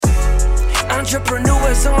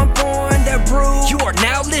Entrepreneurs on born that brew. You are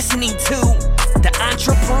now listening to the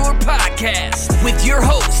Entrepreneur Podcast with your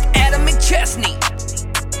host, Adam McChesney.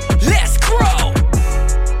 Let's grow!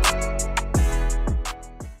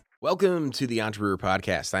 Welcome to the Entrepreneur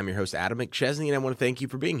Podcast. I'm your host, Adam McChesney, and I want to thank you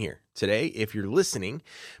for being here. Today, if you're listening,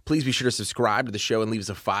 please be sure to subscribe to the show and leave us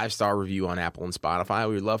a 5-star review on Apple and Spotify.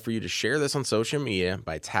 We would love for you to share this on social media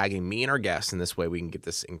by tagging me and our guests, and this way we can get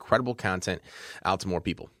this incredible content out to more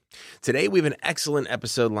people. Today, we have an excellent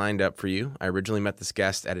episode lined up for you. I originally met this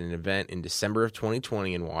guest at an event in December of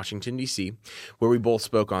 2020 in Washington, D.C., where we both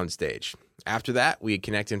spoke on stage. After that, we had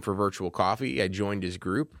connected for virtual coffee. I joined his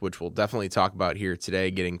group, which we'll definitely talk about here today,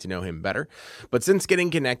 getting to know him better. But since getting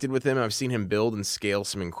connected with him, I've seen him build and scale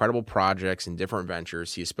some incredible projects and different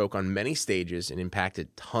ventures. He has spoke on many stages and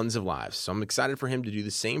impacted tons of lives. So I'm excited for him to do the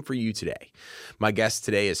same for you today. My guest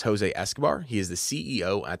today is Jose Escobar. He is the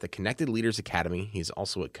CEO at the Connected Leaders Academy. He's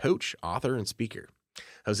also a coach, author, and speaker.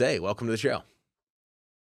 Jose, welcome to the show.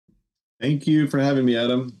 Thank you for having me,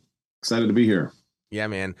 Adam. Excited to be here. Yeah,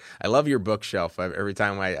 man. I love your bookshelf. Every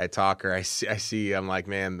time I talk or I see, I'm like,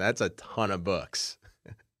 man, that's a ton of books.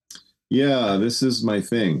 Yeah, this is my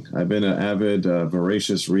thing. I've been an avid,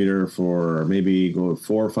 voracious reader for maybe 4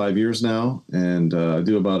 or 5 years now, and I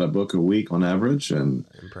do about a book a week on average, and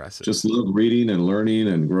impressive. Just love reading and learning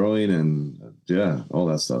and growing and all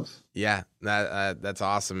that stuff. Yeah, that's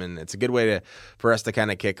awesome, and it's a good way for us to kind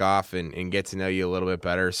of kick off and get to know you a little bit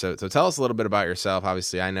better. So tell us a little bit about yourself.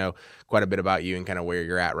 Obviously, I know quite a bit about you and kind of where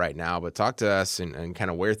you're at right now, but talk to us and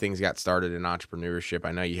kind of where things got started in entrepreneurship.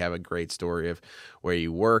 I know you have a great story of where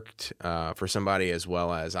you worked for somebody, as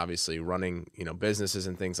well as obviously running businesses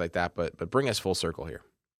and things like that. But bring us full circle here.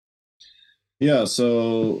 Yeah,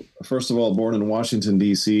 so first of all, born in Washington,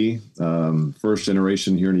 D.C., first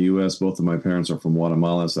generation here in the U.S. Both of my parents are from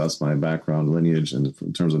Guatemala, so that's my background lineage in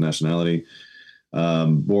terms of nationality.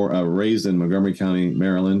 Raised in Montgomery County,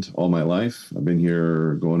 Maryland, all my life. I've been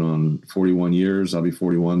here going on 41 years. I'll be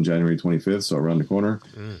 41 January 25th, so around the corner.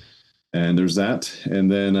 And there's that.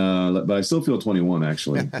 And then, but I still feel 21,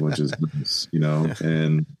 actually, which is nice,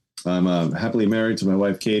 and I'm happily married to my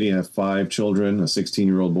wife, Katie. I have 5 children, a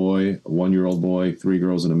 16-year-old boy, a 1-year-old boy, 3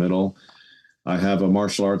 girls in the middle. I have a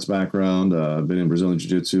martial arts background. I've been in Brazilian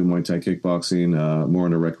Jiu-Jitsu, Muay Thai kickboxing, more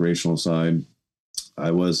on the recreational side.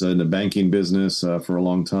 I was in the banking business for a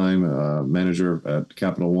long time, manager at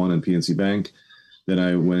Capital One and PNC Bank. Then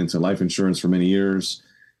I went into life insurance for many years.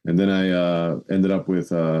 And then I ended up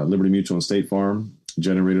with Liberty Mutual and State Farm.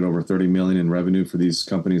 Generated over $30 million in revenue for these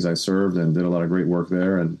companies I served, and did a lot of great work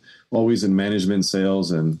there, and always in management,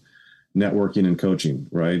 sales, and networking and coaching,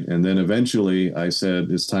 right? And then eventually I said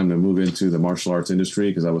it's time to move into the martial arts industry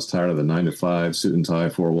because I was tired of the 9-to-5 suit and tie,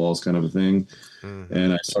 4 walls kind of a thing.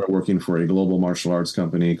 And I started working for a global martial arts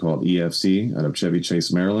company called EFC out of Chevy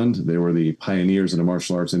Chase, Maryland. They were the pioneers in the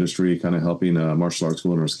martial arts industry, kind of helping martial arts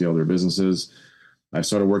school owners scale their businesses. I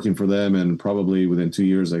started working for them, and probably within 2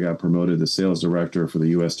 years, I got promoted to sales director for the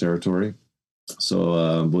U.S. territory.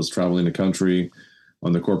 So was traveling the country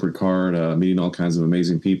on the corporate card, meeting all kinds of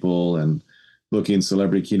amazing people and booking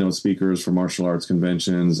celebrity keynote speakers for martial arts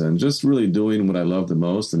conventions, and just really doing what I love the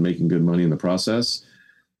most and making good money in the process.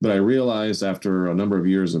 But I realized after a number of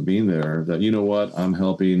years of being there that, I'm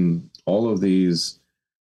helping all of these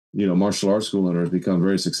martial arts school owners become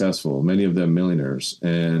very successful, many of them millionaires,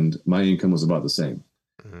 and my income was about the same.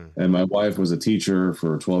 And my wife was a teacher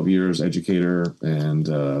for 12 years, educator, and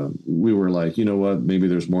we were like, maybe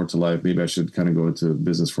there's more to life. Maybe I should kind of go into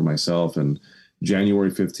business for myself. And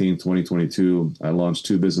January 15th, 2022, I launched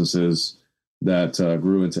 2 businesses that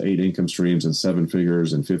grew into 8 income streams and 7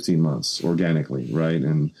 figures in 15 months organically, right?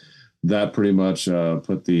 And that pretty much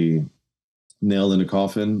put the nail in the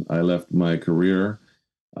coffin. I left my career.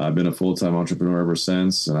 I've been a full-time entrepreneur ever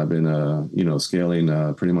since, and I've been,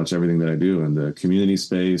 scaling pretty much everything that I do in the community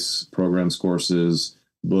space, programs, courses,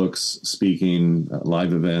 books, speaking,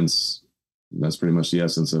 live events. That's pretty much the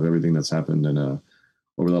essence of everything that's happened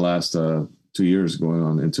over the last 2 years. Going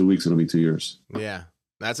on in 2 weeks, it'll be 2 years. Yeah.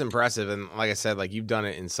 That's impressive. And like I said, you've done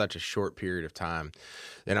it in such a short period of time.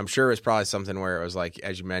 And I'm sure it's probably something where it was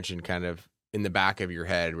as you mentioned, kind of in the back of your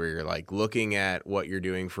head where you're looking at what you're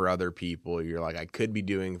doing for other people. You're I could be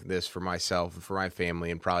doing this for myself and for my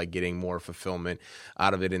family and probably getting more fulfillment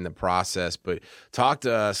out of it in the process. But talk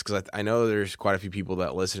to us, because I know there's quite a few people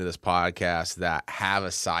that listen to this podcast that have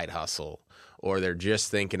a side hustle, or they're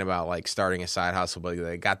just thinking about starting a side hustle, but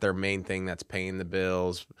they got their main thing that's paying the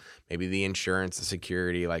bills, maybe the insurance, the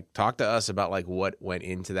security. Talk to us about what went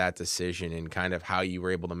into that decision and kind of how you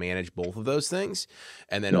were able to manage both of those things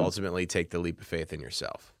and then ultimately take the leap of faith in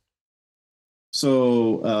yourself.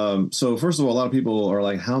 So first of all, a lot of people are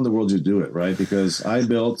like, how in the world did you do it? Right. Because I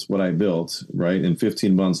built what I built, right, in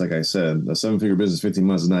 15 months. Like I said, a 7-figure business, 15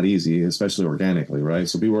 months is not easy, especially organically. Right.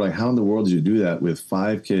 So people were like, how in the world did you do that with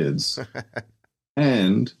 5 kids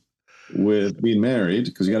and with being married?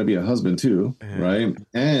 Because you got to be a husband too. Right.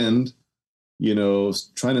 And,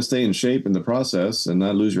 trying to stay in shape in the process and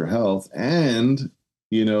not lose your health, and,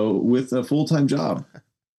 with a full-time job.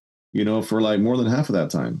 For like more than half of that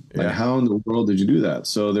time. Like, how in the world did you do that?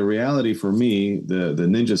 So the reality for me, the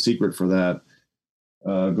ninja secret for that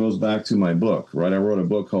goes back to my book, right? I wrote a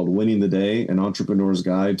book called Winning the Day, An Entrepreneur's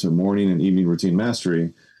Guide to Morning and Evening Routine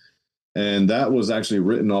Mastery. And that was actually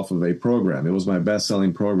written off of a program. It was my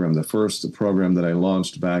best-selling program, the first program that I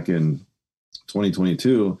launched back in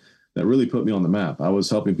 2022 that really put me on the map. I was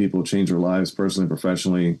helping people change their lives personally,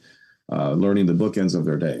 professionally, learning the bookends of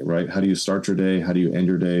their day, right? How do you start your day? How do you end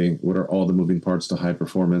your day? What are all the moving parts to high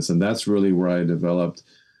performance? And that's really where I developed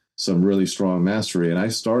some really strong mastery. And I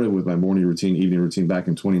started with my morning routine, evening routine back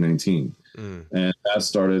in 2019. And that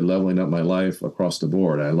started leveling up my life across the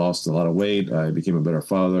board. I lost a lot of weight. I became a better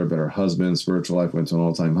father, better husband. Spiritual life went to an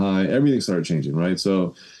all-time high. Everything started changing, right?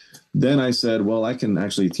 So then I said, well, I can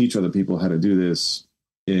actually teach other people how to do this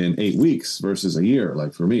in 8 weeks versus a year,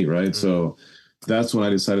 like for me, right? So that's when I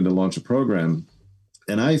decided to launch a program.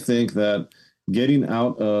 And I think that getting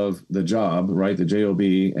out of the job, right, the job,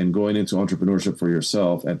 and going into entrepreneurship for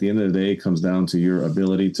yourself, at the end of the day, comes down to your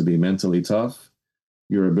ability to be mentally tough,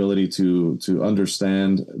 your ability to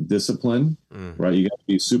understand discipline, right? You got to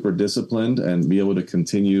be super disciplined and be able to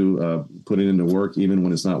continue putting into work even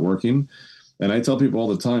when it's not working. And I tell people all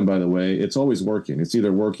the time, by the way, it's always working. It's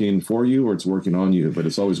either working for you or it's working on you, but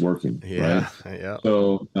it's always working. Right? Yeah.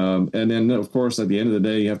 So, and then of course, at the end of the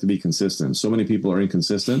day, you have to be consistent. So many people are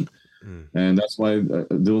inconsistent. And that's why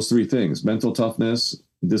those 3 things, mental toughness,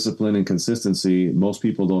 discipline, and consistency, most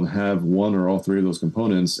people don't have one or all 3 of those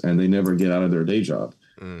components, and they never get out of their day job.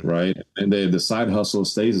 Right. And the side hustle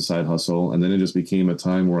stays a side hustle. And then it just became a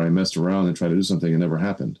time where I messed around and tried to do something and never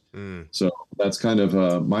happened. So that's kind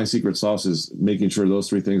of my secret sauce, is making sure those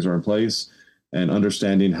 3 things are in place and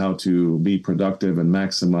understanding how to be productive and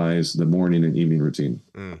maximize the morning and evening routine.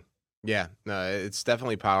 Yeah, no, it's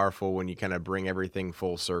definitely powerful when you kind of bring everything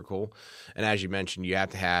full circle. And as you mentioned, you have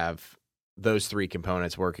to have those 3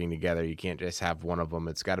 components working together. You can't just have one of them.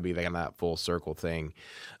 It's got to be that full circle thing.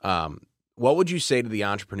 What would you say to the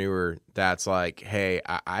entrepreneur that's like, hey,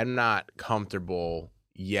 I'm not comfortable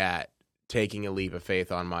yet taking a leap of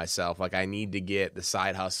faith on myself. Like, I need to get the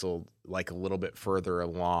side hustle like a little bit further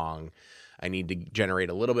along. I need to generate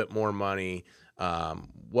a little bit more money.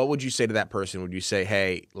 What would you say to that person? Would you say,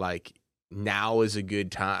 hey, like, now is a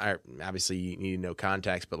good time? Obviously, you need to know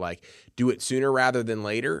context, but like, do it sooner rather than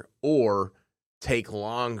later, or take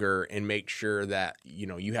longer and make sure that,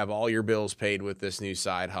 you have all your bills paid with this new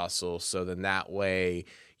side hustle. So then that way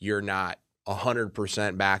you're not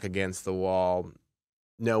 100% back against the wall,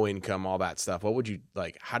 no income, all that stuff. What would you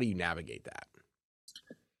like? How do you navigate that?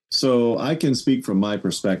 So I can speak from my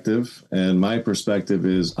perspective, and my perspective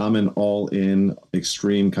is I'm an all-in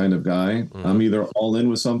extreme kind of guy. I'm either all in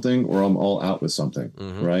with something or I'm all out with something,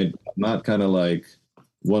 right? I'm not kind of like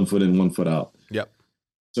 1 foot in, 1 foot out. Yep.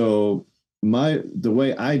 So the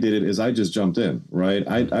way I did it is I just jumped in, right?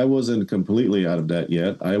 I wasn't completely out of debt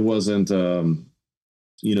yet. I wasn't,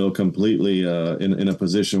 completely in a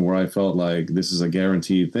position where I felt like this is a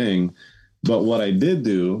guaranteed thing. But what I did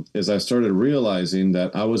do is I started realizing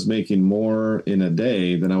that I was making more in a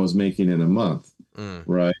day than I was making in a month,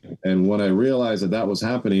 right? And when I realized that was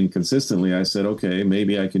happening consistently, I said, okay,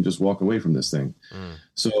 maybe I can just walk away from this thing.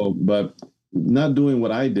 So, but not doing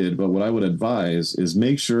what I did, but what I would advise is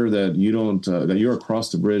make sure that you don't, that you're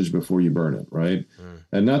across the bridge before you burn it, right?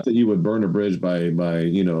 And not that you would burn a bridge by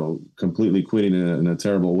completely quitting in a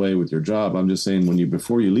terrible way with your job. I'm just saying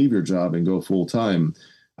before you leave your job and go full time,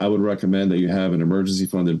 I would recommend that you have an emergency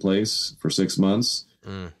fund in place for 6 months,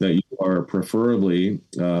 that you are preferably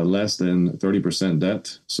less than 30%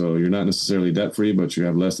 debt. So you're not necessarily debt free, but you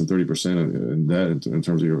have less than 30% in debt in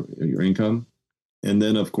terms of your income. And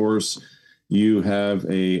then, of course, you have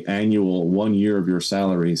a annual 1 year of your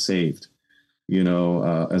salary saved,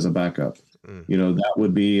 as a backup. That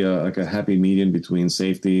would be like a happy median between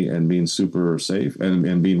safety and being super safe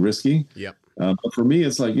and being risky. Yep. But for me,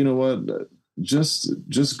 it's like, you know what,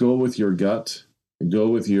 just go with your gut, go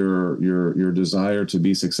with your desire to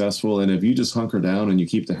be successful. And if you just hunker down and you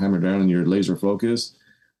keep the hammer down and you're laser focused,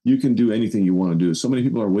 you can do anything you want to do. So many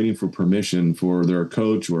people are waiting for permission for their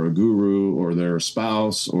coach or a guru or their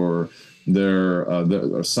spouse or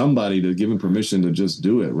or somebody to give them permission to just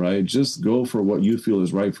do it, right? Just go for what you feel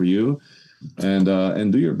is right for you.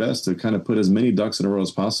 and do your best to kind of put as many ducks in a row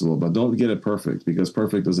as possible, but don't get it perfect, because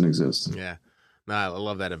perfect doesn't exist. Yeah. No, I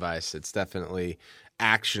love that advice. It's definitely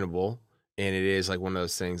actionable. And it is like one of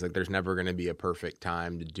those things, like there's never going to be a perfect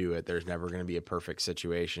time to do it. There's never going to be a perfect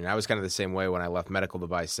situation. I was kind of the same way when I left medical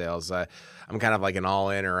device sales. I'm kind of like an all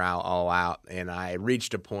in or out, all out. And I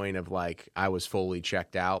reached a point of like, I was fully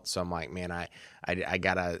checked out. So I'm like, man, I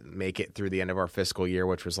got to make it through the end of our fiscal year,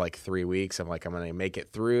 which was like 3 weeks. I'm like, I'm going to make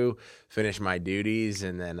it through, finish my duties,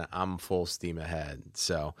 and then I'm full steam ahead.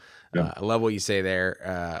 So I love what you say there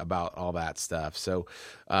about all that stuff. So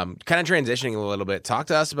kind of transitioning a little bit, talk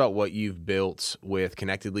to us about what you've built with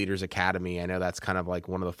Connected Leaders Academy. I know that's kind of like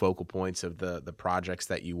one of the focal points of the projects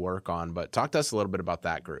that you work on, but talk to us a little bit about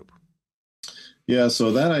that group. Yeah,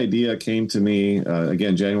 so that idea came to me,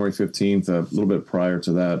 again, January 15th, a little bit prior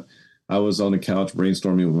to that. I was on the couch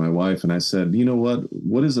brainstorming with my wife, and I said, you know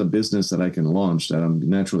what is a business that I can launch that I'm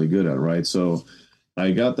naturally good at, right? So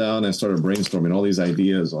I got down and I started brainstorming all these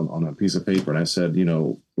ideas on a piece of paper. And I said,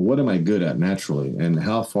 what am I good at naturally? And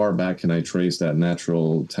how far back can I trace that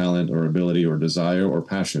natural talent or ability or desire or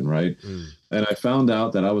passion, right? And I found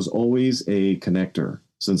out that I was always a connector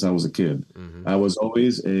since I was a kid. I was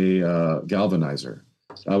always a galvanizer.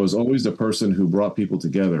 I was always the person who brought people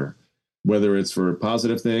together, whether it's for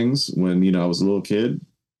positive things when, I was a little kid,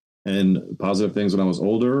 and positive things when I was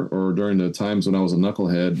older, or during the times when I was a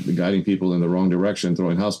knucklehead, guiding people in the wrong direction,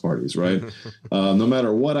 throwing house parties, right? No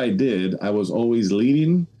matter what I did, I was always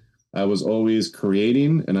leading, I was always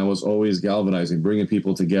creating, and I was always galvanizing, bringing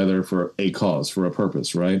people together for a cause, for a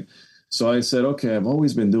purpose, right? So I said, okay, I've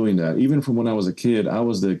always been doing that. Even from when I was a kid, I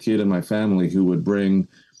was the kid in my family who would bring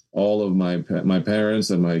all of my parents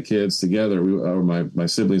and my kids together, or my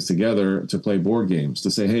siblings together, to play board games,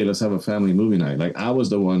 to say, hey, let's have a family movie night. Like, I was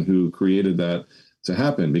the one who created that to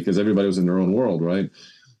happen, because everybody was in their own world, right?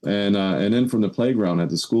 And then from the playground at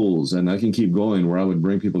the schools, and I can keep going, where I would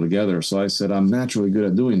bring people together. So I said, I'm naturally good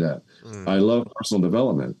at doing that. I love personal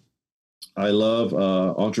development. I love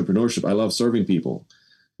entrepreneurship. I love serving people.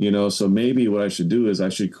 So maybe what I should do is I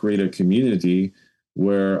should create a community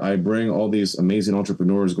where I bring all these amazing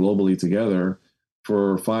entrepreneurs globally together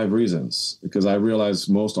for 5 reasons. Because I realize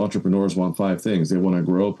most entrepreneurs want 5 things. They want to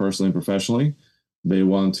grow personally and professionally. They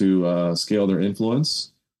want to scale their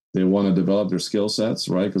influence. They want to develop their skill sets,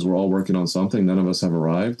 right? Because we're all working on something. None of us have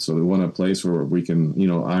arrived. So they want a place where we can,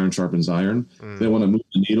 iron sharpens iron. They want to move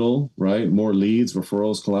the needle, right? More leads,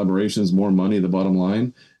 referrals, collaborations, more money, the bottom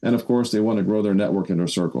line. And of course, they want to grow their network in their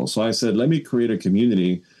circle. So I said, let me create a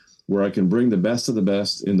community where I can bring the best of the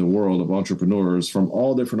best in the world of entrepreneurs from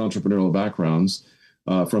all different entrepreneurial backgrounds,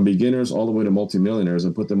 from beginners all the way to multimillionaires,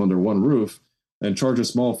 and put them under one roof and charge a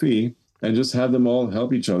small fee, and just have them all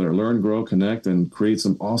help each other, learn, grow, connect, and create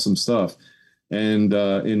some awesome stuff. And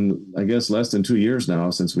in, I guess, less than 2 years now,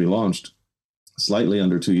 since we launched, slightly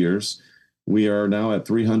under 2 years, we are now at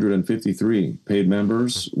 353 paid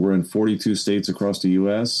members. We're in 42 states across the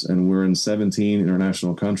U.S., and we're in 17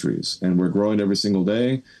 international countries. And we're growing every single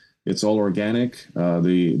day. It's all organic.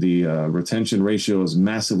 The retention ratio is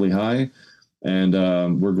massively high, and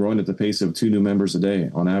we're growing at the pace of 2 new members a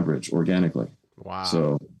day on average, organically. Wow.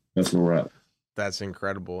 So that's where we're at. That's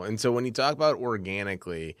incredible. And so when you talk about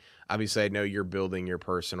organically, obviously I know you're building your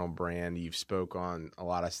personal brand. You've spoke on a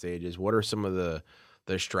lot of stages. What are some of the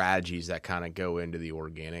strategies that kind of go into the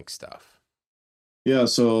organic stuff? Yeah.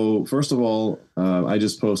 So first of all, I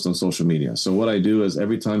just post on social media. So what I do is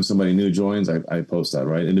every time somebody new joins, I post that,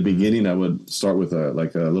 right? In the beginning, I would start with a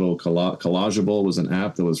little Collageable was an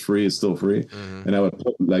app that was free. It's still free. And I would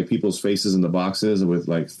put like people's faces in the boxes with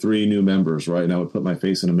like 3 new members, right? And I would put my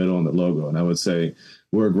face in the middle and the logo, and I would say,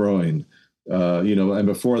 we're growing. And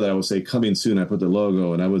before that, I would say coming soon. I put the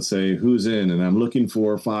logo, and I would say who's in, and I'm looking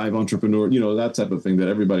for 5 entrepreneurs, that type of thing that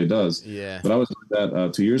everybody does. Yeah. But I was doing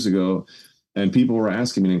that 2 years ago. And people were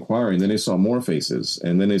asking me and inquiring. Then they saw more faces,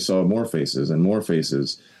 and then they saw more faces and more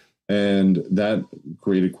faces. And that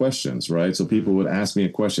created questions, right? So people would ask me a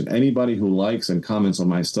question. Anybody who likes and comments on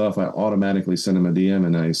my stuff, I automatically send them a DM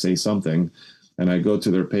and I say something. And I go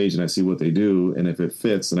to their page and I see what they do. And if it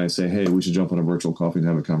fits, then I say, hey, we should jump on a virtual coffee and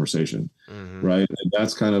have a conversation, right? And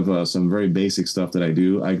that's kind of some very basic stuff that I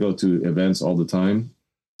do. I go to events all the time,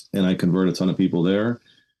 and I convert a ton of people there.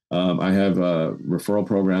 I have referral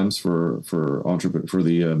programs for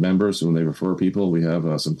the members when they refer people. We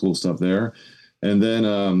have some cool stuff there. And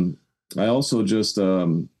then I also just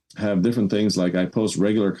have different things, like I post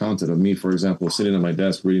regular content of me, for example, sitting at my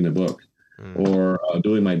desk reading a book or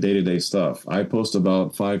doing my day-to-day stuff. I post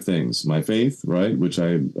about 5 things. My faith, right, which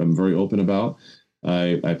I am very open about.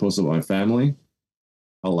 I post about my family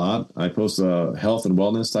a lot. I post health and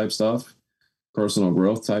wellness type stuff. personal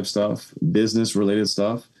growth type stuff, business related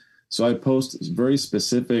stuff. So I post very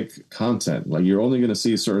specific content. Like you're only going to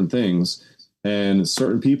see certain things, and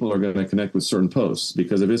certain people are going to connect with certain posts,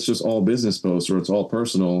 because if it's just all business posts or it's all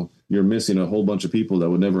personal, you're missing a whole bunch of people that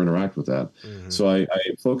would never interact with that. Mm-hmm. So I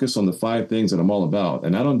focus on the 5 things that I'm all about,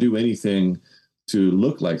 and I don't do anything to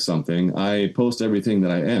look like something. I post everything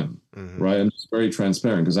that I am, mm-hmm. right? I'm just very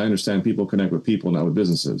transparent, because I understand people connect with people, not with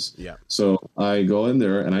businesses. Yeah. So I go in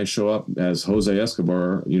there and I show up as Jose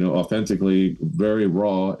Escobar, authentically, very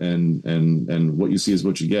raw, and what you see is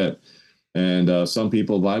what you get. And some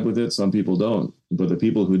people vibe with it, some people don't. But the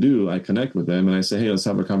people who do, I connect with them and I say, hey, let's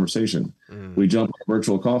have a conversation. Mm. We jump on a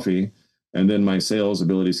virtual coffee, and then my sales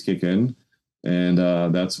abilities kick in. And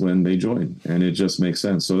that's when they join. And it just makes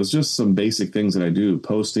sense. So it's just some basic things that I do.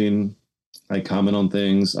 Posting, I comment on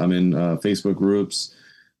things. I'm in Facebook groups.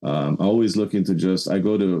 Always looking to I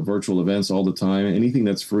go to virtual events all the time. Anything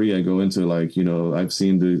that's free, I go into. Like, I've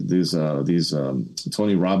seen these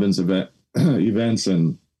Tony Robbins events,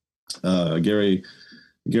 and Gary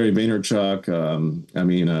Vaynerchuk.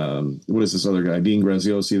 What is this other guy? Dean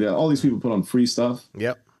Graziosi. All these people put on free stuff.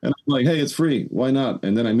 Yep. And I'm like, hey, it's free. Why not?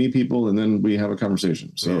 And then I meet people, and then we have a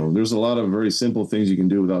conversation. So there's a lot of very simple things you can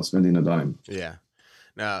do without spending a dime. Yeah.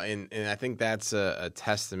 No, and I think that's a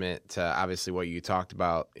testament to obviously what you talked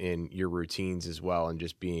about in your routines as well, and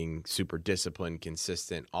just being super disciplined,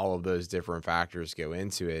 consistent. All of those different factors go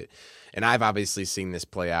into it. And I've obviously seen this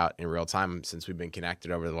play out in real time since we've been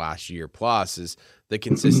connected over the last year plus, is the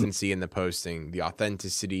consistency in the posting, the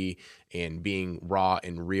authenticity, and being raw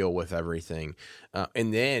and real with everything.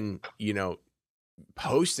 And then,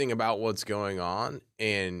 posting about what's going on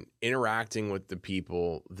and interacting with the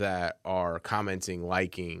people that are commenting,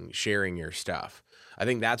 liking, sharing your stuff. I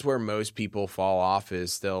think that's where most people fall off,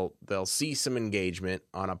 is they'll see some engagement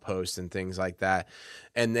on a post and things like that.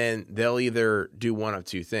 And then they'll either do one of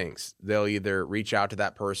 2 things. They'll either reach out to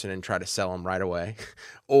that person and try to sell them right away,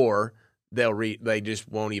 or they just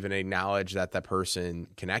won't even acknowledge that that person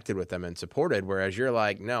connected with them and supported. Whereas you're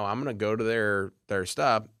like, no, I'm going to go to their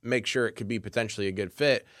stuff, make sure it could be potentially a good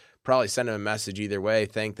fit, probably send them a message either way,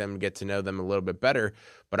 thank them, get to know them a little bit better.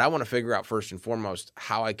 But I want to figure out first and foremost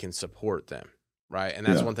how I can support them. Right. And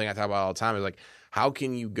that's one thing I talk about all the time, is like, how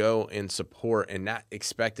can you go and support and not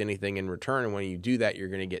expect anything in return? And when you do that, you're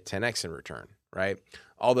going to get 10X in return. Right.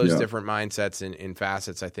 All those different mindsets and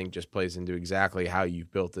facets, I think, just plays into exactly how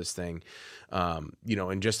you've built this thing,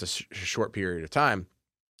 in just a short period of time.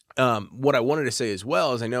 What I wanted to say as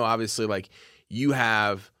well is, I know obviously, like, you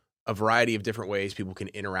have a variety of different ways people can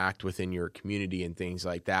interact within your community and things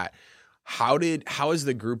like that. How has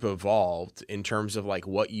the group evolved in terms of like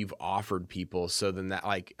what you've offered people? So then that,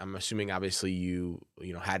 like, I'm assuming obviously you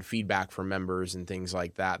had feedback from members and things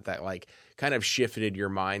like that like kind of shifted your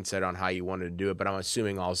mindset on how you wanted to do it. But I'm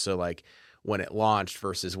assuming also, like, when it launched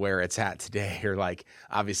versus where it's at today are like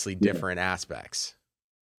obviously different aspects.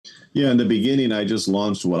 Yeah. In the beginning, I just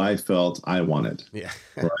launched what I felt I wanted. Yeah.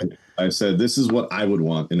 Right. I said, this is what I would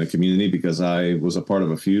want in a community, because I was a part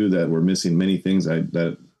of a few that were missing many things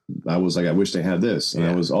that I was like, I wish they had this. And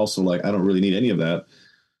I was also like, I don't really need any of that,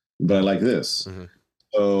 but I like this. Mm-hmm.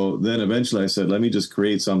 So then eventually I said, let me just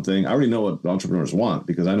create something. I already know what entrepreneurs want,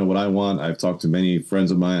 because I know what I want. I've talked to many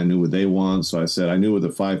friends of mine. I knew what they want. So I said, I knew what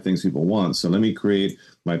the 5 things people want. So let me create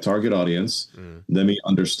my target audience. Let me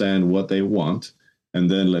understand what they want.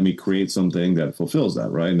 And then let me create something that fulfills that.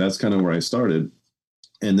 Right. And that's kind of where I started.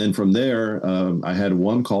 And then from there, I had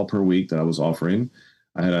 1 call per week that I was offering.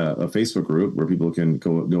 I had a Facebook group where people can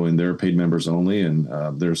go in there, paid members only, and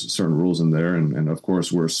there's certain rules in there. And of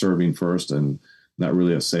course, we're serving first and not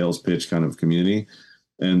really a sales pitch kind of community.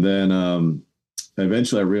 And then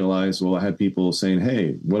eventually I realized, well, I had people saying,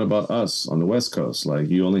 hey, what about us on the West Coast? Like,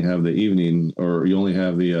 you only have the evening, or you only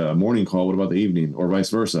have the morning call. What about the evening, or vice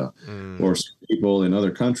versa? Or some people in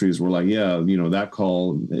other countries were like, yeah, that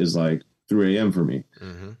call is like 3 a.m. for me.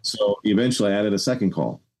 So eventually I added a second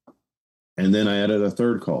call. And then I added a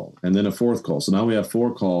 3rd call, and then a 4th call. So now we have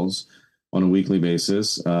 4 calls on a weekly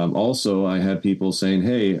basis. Also, I had people saying,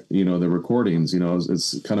 hey, the recordings,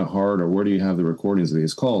 it's kind of hard, or where do you have the recordings of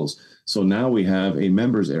these calls? So now we have a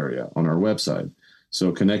members area on our website.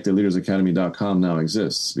 So connectedleadersacademy.com now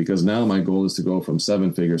exists, because now my goal is to go from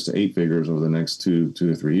 7 figures to 8 figures over the next 2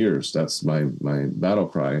 to 3 years. That's my battle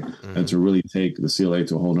cry, and to really take the CLA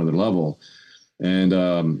to a whole nother level.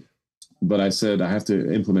 And, but I said I have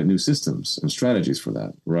to implement new systems and strategies for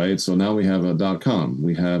that, right? So now we have a .com,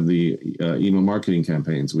 we have the email marketing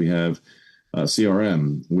campaigns, we have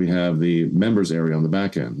CRM, we have the members area on the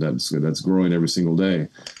back end that's growing every single day.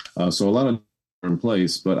 So a lot of in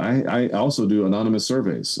place, but I also do anonymous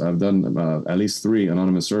surveys. I've done at least 3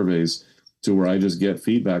 anonymous surveys to where I just get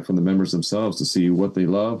feedback from the members themselves to see what they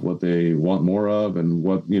love, what they want more of, and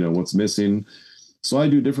what's missing. So I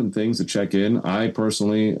do different things to check in. I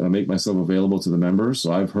personally make myself available to the members.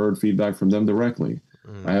 So I've heard feedback from them directly.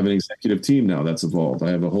 I have an executive team now that's evolved. I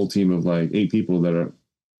have a whole team of like 8 people that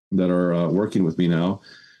are working with me now,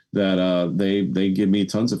 that they give me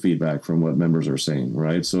tons of feedback from what members are saying,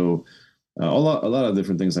 right? So a lot of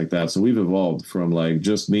different things like that. So we've evolved from like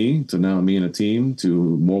just me to now me and a team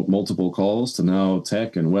to multiple calls to now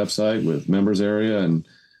tech and website with members area and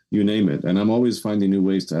you name it. And I'm always finding new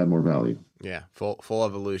ways to add more value. Yeah, full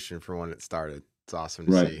evolution from when it started. It's awesome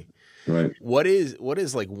to see. Right. What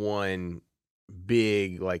is like one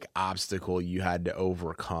big like obstacle you had to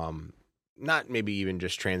overcome? Not maybe even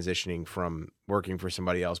just transitioning from working for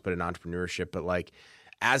somebody else, but in entrepreneurship, but like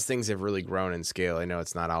as things have really grown in scale. I know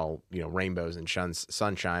it's not all, rainbows and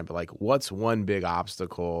sunshine, but like what's one big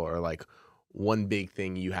obstacle or like one big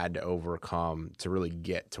thing you had to overcome to really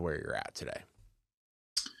get to where you're at today?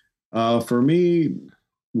 For me,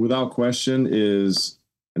 without question, is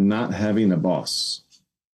not having a boss,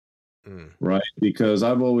 right? Because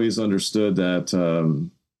I've always understood that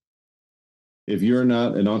if you're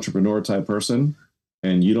not an entrepreneur type person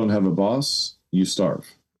and you don't have a boss, you starve,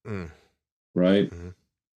 right? Mm-hmm.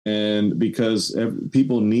 And because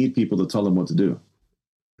people need people to tell them what to do.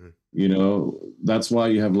 That's why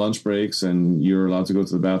you have lunch breaks and you're allowed to go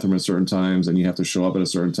to the bathroom at certain times and you have to show up at a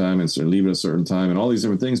certain time and leave at a certain time and all these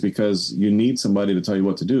different things, because you need somebody to tell you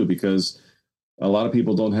what to do, because a lot of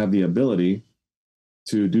people don't have the ability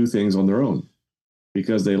to do things on their own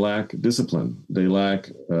because they lack discipline. They lack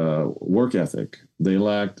work ethic. They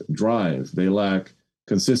lack drive. They lack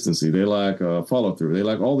consistency. They lack follow through. They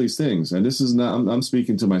lack all these things. And this is not, I'm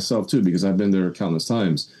speaking to myself too, because I've been there countless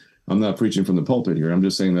times. I'm not preaching from the pulpit here. I'm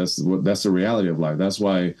just saying that's the reality of life. That's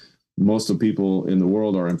why most of people in the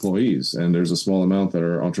world are employees, and there's a small amount that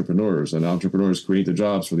are entrepreneurs, and entrepreneurs create the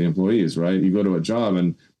jobs for the employees, right? You go to a job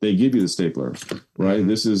and they give you the stapler, right? Mm-hmm.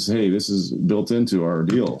 This is built into our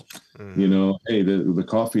deal. Mm-hmm. Hey, the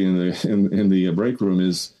coffee in the break room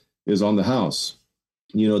is on the house.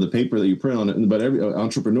 The paper that you print on it, but every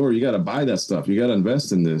entrepreneur, you got to buy that stuff. You got to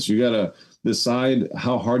invest in this. You got to decide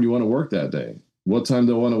how hard you want to work that day. What time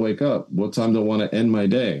do I want to wake up? What time do I want to end my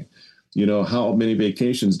day? How many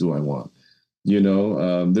vacations do I want?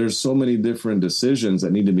 There's so many different decisions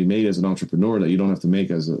that need to be made as an entrepreneur that you don't have to make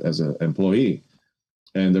as an employee.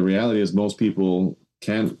 And the reality is most people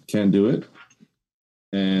can't do it.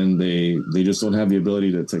 And they just don't have the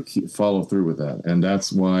ability to follow through with that. And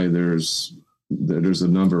that's why there's a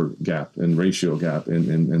number gap and ratio gap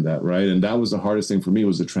in that, right? And that was the hardest thing for me,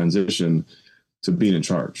 was the transition to being in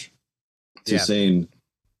charge, to saying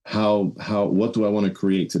what do I want to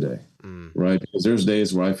create today, right? Because there's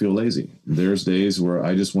days where I feel lazy. There's days where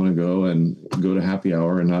I just want to go to happy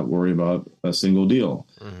hour and not worry about a single deal.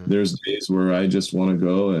 Mm-hmm. There's days where I just want to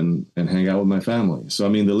go and hang out with my family. So, I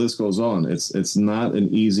mean, the list goes on. It's not an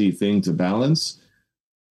easy thing to balance,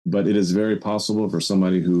 but it is very possible for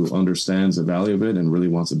somebody who understands the value of it and really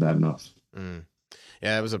wants it bad enough. Yeah,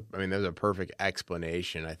 that was a perfect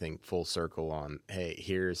explanation, I think, full circle on, hey,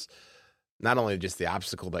 here's not only just the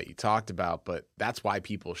obstacle that you talked about, but that's why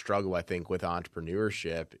people struggle, I think, with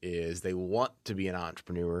entrepreneurship, is they want to be an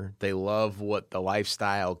entrepreneur. They love what the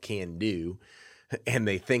lifestyle can do, and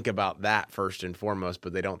they think about that first and foremost,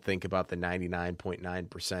 but they don't think about the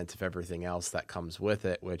 99.9% of everything else that comes with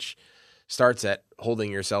it, which starts at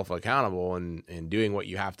holding yourself accountable and doing what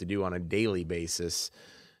you have to do on a daily basis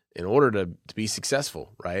in order to be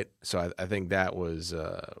successful, right? So I think that was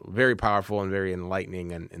very powerful and very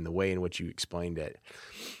enlightening in the way in which you explained it.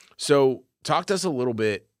 So talk to us a little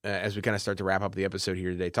bit, as we kind of start to wrap up the episode here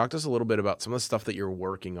today, talk to us a little bit about some of the stuff that you're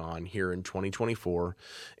working on here in 2024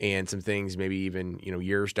 and some things maybe even,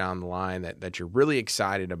 years down the line that you're really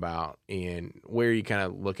excited about, and where you kind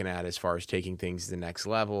of looking at as far as taking things to the next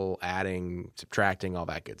level, adding, subtracting, all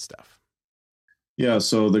that good stuff. Yeah,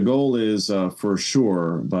 so the goal is for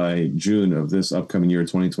sure by June of this upcoming year,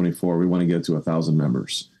 2024, we want to get to 1,000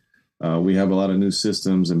 members. We have a lot of new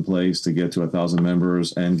systems in place to get to 1,000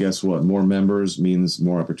 members. And guess what? More members means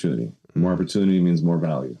more opportunity. More opportunity means more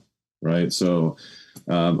value, right? So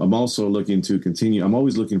I'm also looking to continue. I'm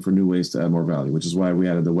always looking for new ways to add more value, which is why we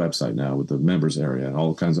added the website now with the members area and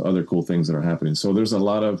all kinds of other cool things that are happening. So there's a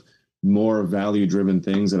lot of more value-driven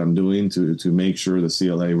things that I'm doing to make sure the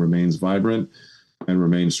CLA remains vibrant and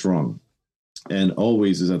remain strong, and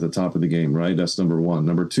always is at the top of the game, right? That's number one.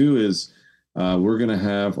 Number two is We're going to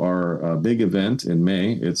have our big event in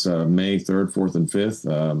May. It's May 3rd, 4th, and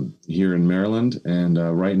 5th here in Maryland. And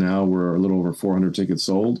right now we're a little over 400 tickets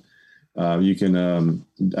sold. You can,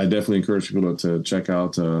 I definitely encourage people to check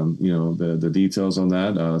out, the details on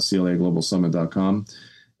that, CLAglobalsummit.com.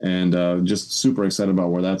 And just super excited about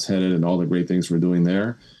where that's headed and all the great things we're doing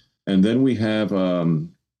there. And then we have,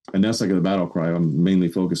 and that's like the battle cry. I'm mainly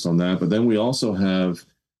focused on that. But then we also have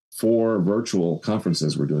 4 virtual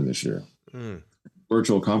conferences we're doing this year.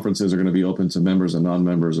 Virtual conferences are going to be open to members and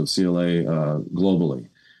non-members of CLA globally.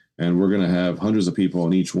 And we're going to have hundreds of people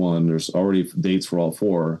in each one. There's already dates for all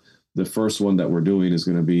 4. The first one that we're doing is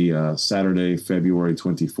going to be Saturday, February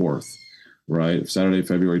 24th, right? Saturday,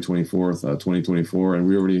 February 24th, 2024. And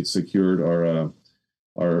we already secured our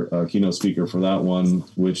keynote speaker for that one,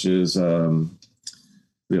 which is the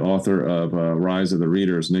author of Rise of the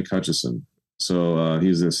Readers, Nick Hutchison. So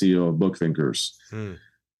he's the CEO of Book Thinkers.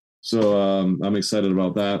 So I'm excited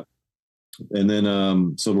about that. And then,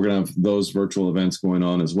 so we're going to have those virtual events going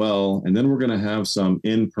on as well. And then we're going to have some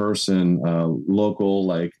in-person, local,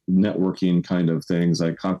 like networking kind of things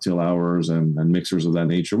like cocktail hours and mixers of that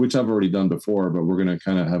nature, which I've already done before, but we're going to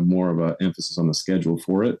kind of have more of an emphasis on the schedule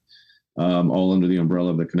for it, all under the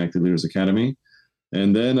umbrella of the Connected Leaders Academy.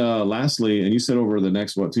 And then lastly, and you said over the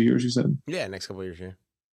next, 2 years, you said? Yeah, next couple of years, yeah.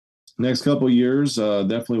 Next couple of years,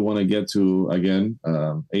 definitely want to get to, again,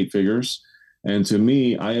 8 figures. And to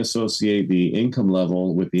me, I associate the income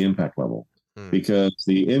level with the impact level because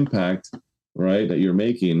the impact, right, that you're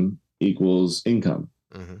making equals income,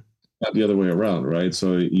 not the other way around, right?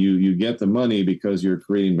 So you get the money because you're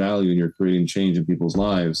creating value and you're creating change in people's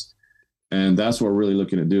lives. And that's what we're really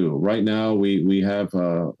looking to do. Right now, we have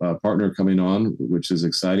a partner coming on, which is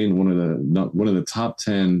exciting. One of the top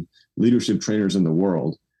 10 leadership trainers in the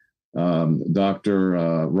world.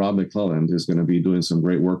 Dr. Rob McClelland is going to be doing some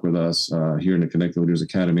great work with us here in the Connected Leaders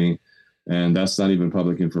Academy. And that's not even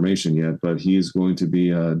public information yet, but he's going to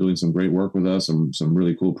be doing some great work with us, some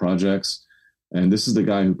really cool projects. And this is the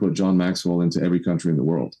guy who put John Maxwell into every country in the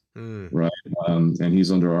world, right? And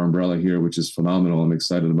he's under our umbrella here, which is phenomenal. I'm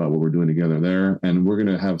excited about what we're doing together there. And we're going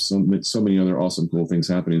to have so many other awesome, cool things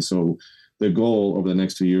happening. So the goal over the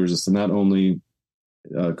next 2 years is to not only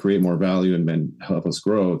create more value and then help us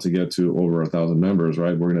grow to get to over 1,000 members,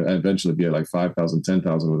 right? We're going to eventually be at like 5,000,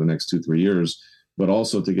 10,000 over the next 2-3 years, but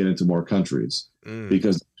also to get into more countries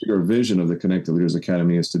because the bigger vision of the Connected Leaders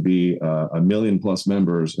Academy is to be 1 million plus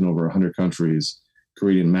members in over 100 countries,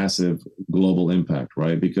 creating massive global impact,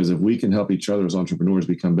 right? Because if we can help each other as entrepreneurs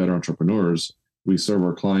become better entrepreneurs, we serve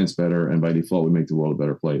our clients better. And by default, we make the world a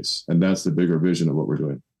better place. And that's the bigger vision of what we're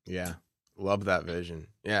doing. Yeah. Love that vision.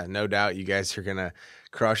 Yeah, no doubt you guys are going to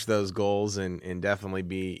crush those goals and definitely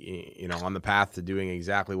be, on the path to doing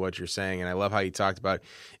exactly what you're saying. And I love how you talked about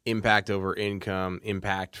impact over income,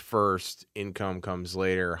 impact first, income comes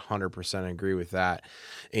later. 100% agree with that.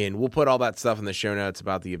 And we'll put all that stuff in the show notes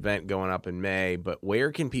about the event going up in May, but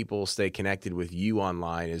where can people stay connected with you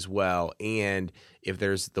online as well? And if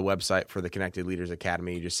there's the website for the Connected Leaders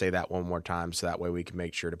Academy, just say that one more time so that way we can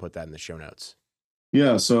make sure to put that in the show notes.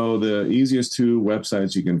 Yeah, so the easiest 2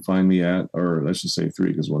 websites you can find me at, or let's just say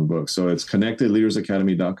 3 because one book. So it's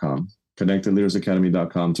connectedleadersacademy.com,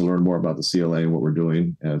 connectedleadersacademy.com to learn more about the CLA and what we're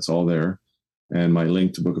doing. And it's all there. And my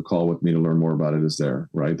link to book a call with me to learn more about it is there,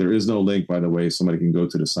 right? There is no link, by the way, somebody can go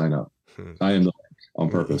to sign up. I am the link on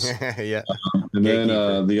purpose. Yeah. And then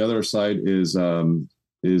the other site is the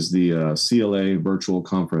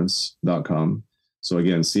CLAvirtualconference.com. So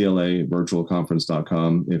again,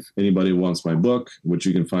 CLAvirtualconference.com. If anybody wants my book, which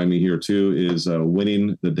you can find me here too, is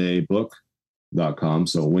winningthedaybook.com.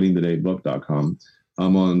 So winningthedaybook.com.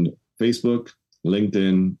 I'm on Facebook,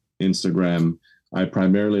 LinkedIn, Instagram. I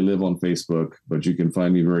primarily live on Facebook, but you can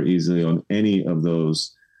find me very easily on any of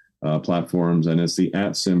those platforms. And it's the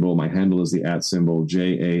 @ symbol. My handle is the @ symbol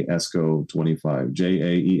JAESCO25,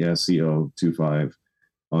 JAESCO25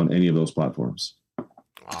 on any of those platforms.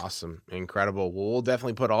 Awesome. Incredible. Well, we'll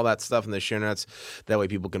definitely put all that stuff in the show notes. That way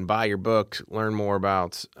people can buy your book, learn more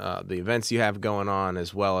about the events you have going on,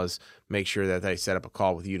 as well as make sure that they set up a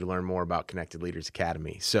call with you to learn more about Connected Leaders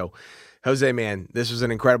Academy. So, Jose, man, this was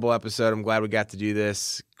an incredible episode. I'm glad we got to do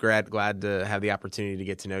this. Glad to have the opportunity to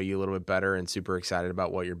get to know you a little bit better and super excited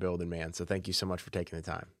about what you're building, man. So thank you so much for taking the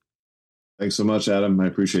time. Thanks so much, Adam. I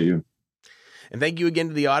appreciate you. And thank you again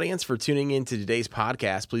to the audience for tuning in to today's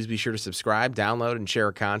podcast. Please be sure to subscribe, download, and share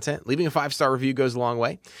our content. Leaving a 5-star review goes a long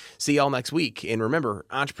way. See y'all next week. And remember,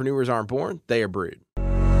 entrepreneurs aren't born, they are brewed.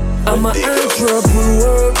 I'm an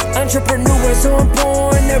entrepreneur. Entrepreneurs aren't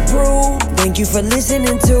born, they're brewed. Thank you for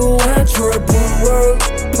listening to Entrepreneur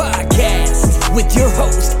Podcast. with your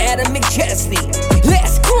host, Adam McChesney. Let's